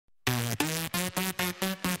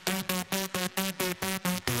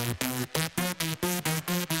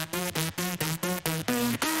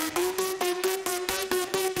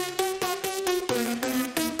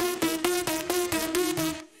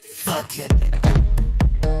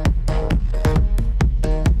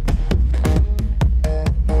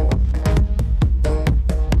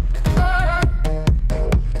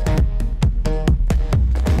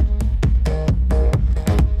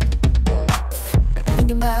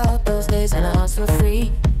days and our hearts were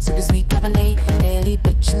free. Sipping sweet lemonade, daily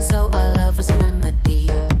bitchin', so our love was a remedy.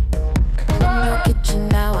 In your kitchen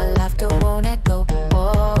now, our laughter won't echo.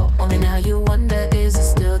 Whoa, only now you wonder, is it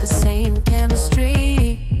still the same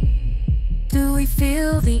chemistry? Do we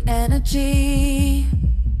feel the energy?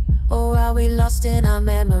 Or are we lost in our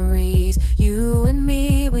memories? You and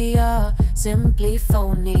me, we are simply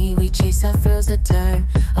phony. We chase our thrills to turn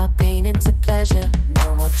our pain into pleasure.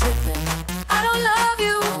 No more tripping. I don't love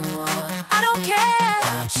you no more. I don't care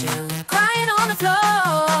about you. Crying on the floor.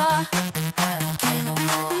 I don't care no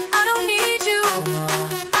more. I don't need you no more.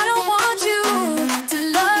 I don't want you to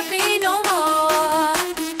love me no more.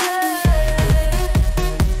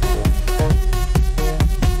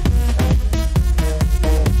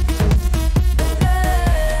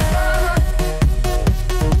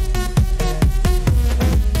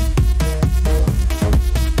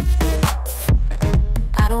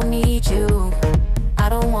 I don't need you. I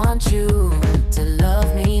don't want you to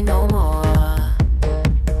love me no more.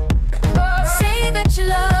 Say that you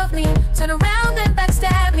love me, turn around and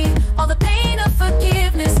backstab me. All the pain of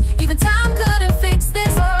forgiveness, even time couldn't fix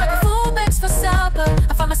this. Like a fool begs for supper,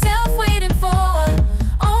 I find myself waiting for,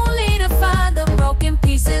 only to find the broken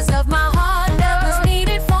pieces of my heart that was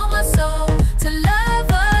needed for my soul to love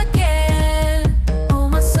again. Oh,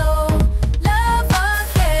 my soul, love again.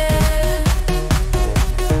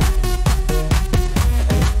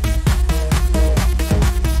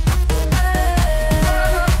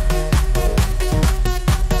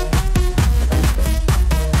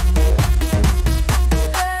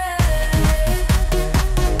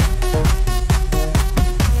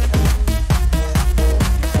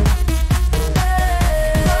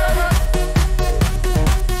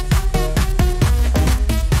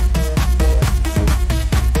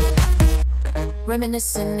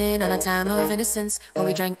 Reminiscing on a time of innocence when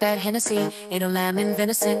we drank that Hennessy, ate on lamb and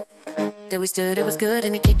venison. Then we stood, it was good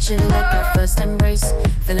in the kitchen like our first embrace.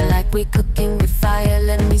 Feeling like we cooking with fire,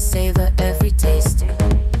 let me savor every taste.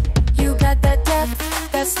 You got that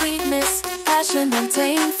depth, that sweetness, passion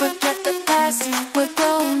untamed. Forget the past, we're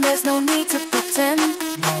grown, there's no need to pretend.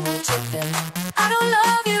 No need to